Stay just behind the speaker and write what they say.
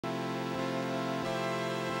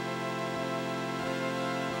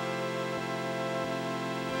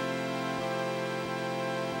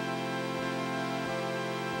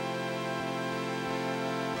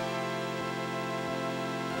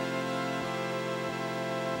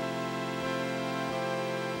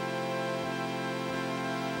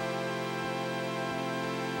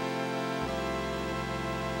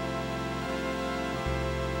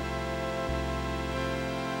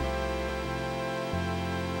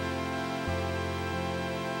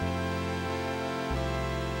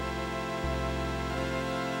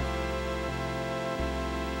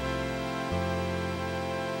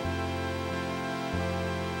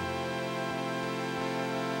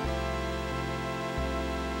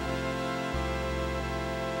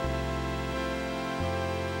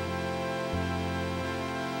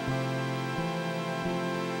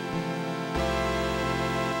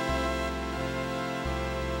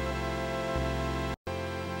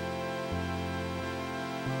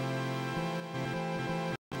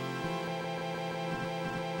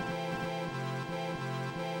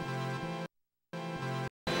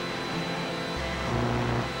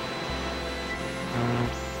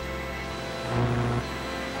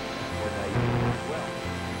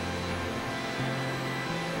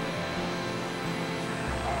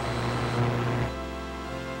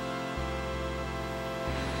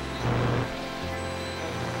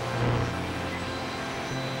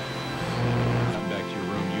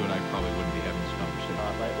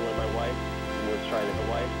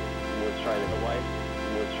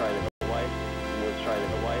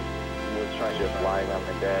just lying on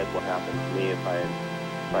my bed, what happened to me if I'd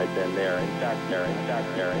been there. In fact,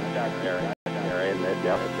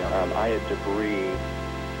 I had debris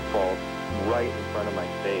fall right in front of my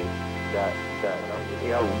face. That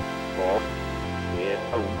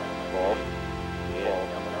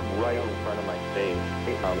right in front of my face.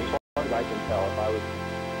 As far as I can tell, if I was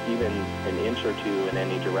even an inch or two in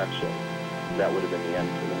any direction, that would have been the end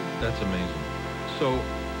for me. That's amazing. So,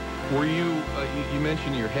 were you? You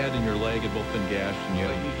mentioned your head and your leg had both been gashed, and your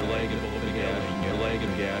leg had both been gashed, and your leg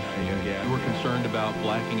and gashed, and you were concerned about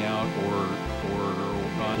blacking out or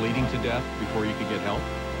bleeding to death before you could get help.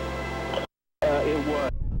 It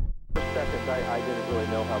was. For seconds, I didn't really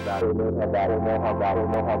know how bad it was.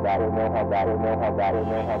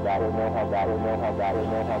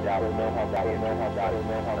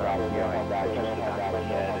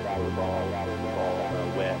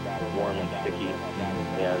 Wet, warm, and sticky,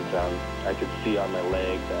 and I could see on my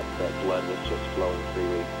leg that blood was just flowing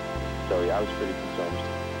freely. So yeah, I was pretty concerned.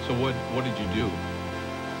 So what did you do?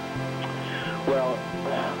 Well,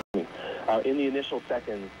 in the initial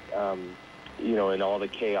seconds, you know, in all the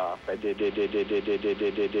chaos, I did, and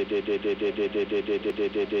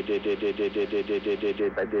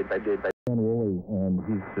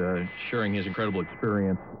he's sharing his incredible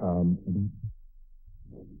experience.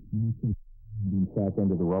 Being trapped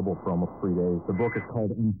under the rubble for almost 3 days. The book is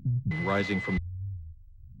called Rising from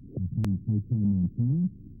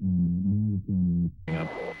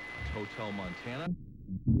Hotel Montana.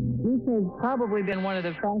 This has probably been one of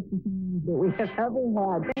the fastest things that we have ever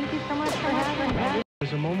had. Thank you so much for having us.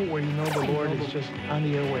 There's a moment where you know the Lord is just on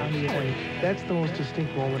the airwaves. That's the most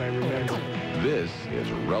distinct moment I remember. This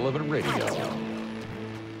is Relevant Radio.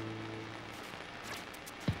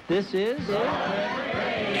 This is?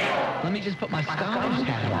 Let me just put my scholar's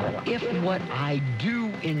hat on. If what I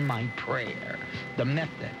do in my prayer, the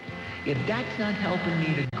method, if that's not helping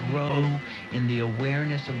me to grow in the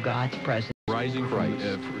awareness of God's presence. Rising from,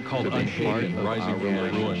 called Haiti, Rising from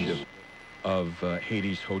the ruins of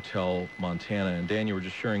Haiti's Hotel Montana. And Dan, you were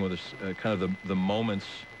just sharing with us kind of the moments,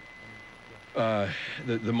 the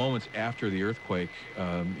moments after the earthquake.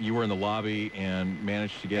 You were in the lobby and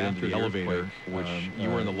managed to get into the elevator, which you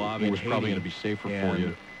were in the lobby, was probably going to be safer for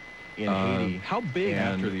you. In Haiti, how big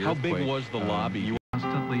after the earthquake? How big was the lobby? You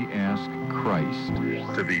Constantly ask Christ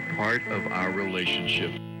to be part of our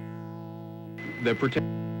relationship.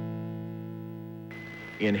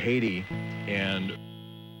 In Haiti, and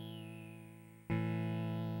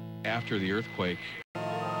after the earthquake,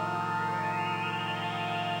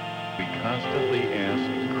 We constantly ask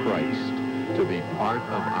Christ to be part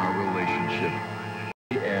of our relationship.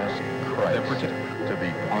 We ask Christ to be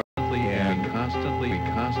part. We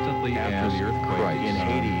constantly after ask the earthquake Christ in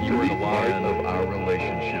Haiti, to be part of our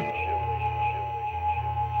relationship.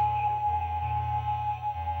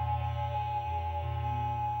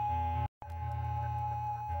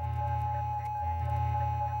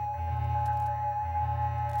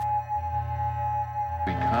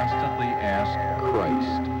 We constantly ask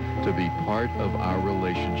Christ to be part of our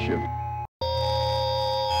relationship.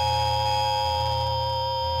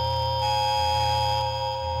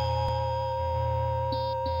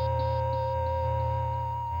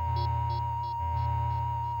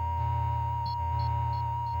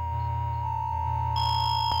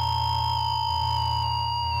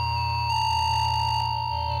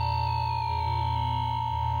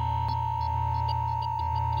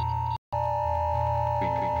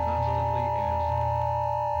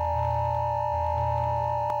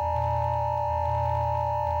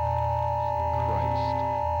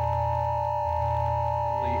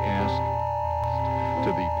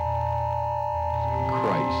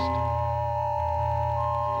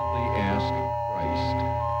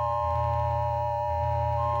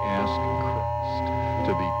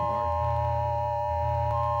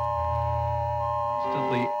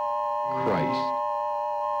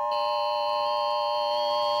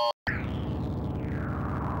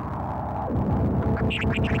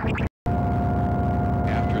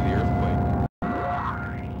 after the earthquake.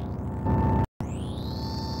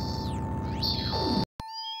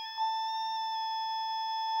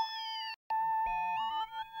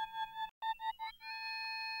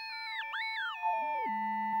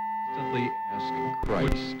 Constantly ask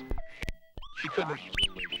Christ. She couldn't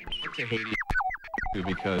get to Haiti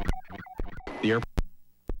because the airport.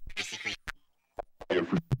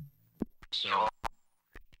 So,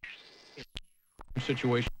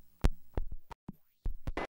 situation.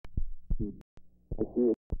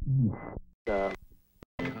 The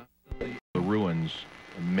ruins,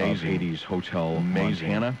 amazing. Haiti's Hotel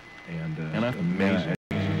Montana, and amazing.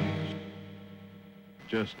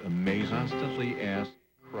 just amazing. Constantly ask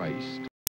Christ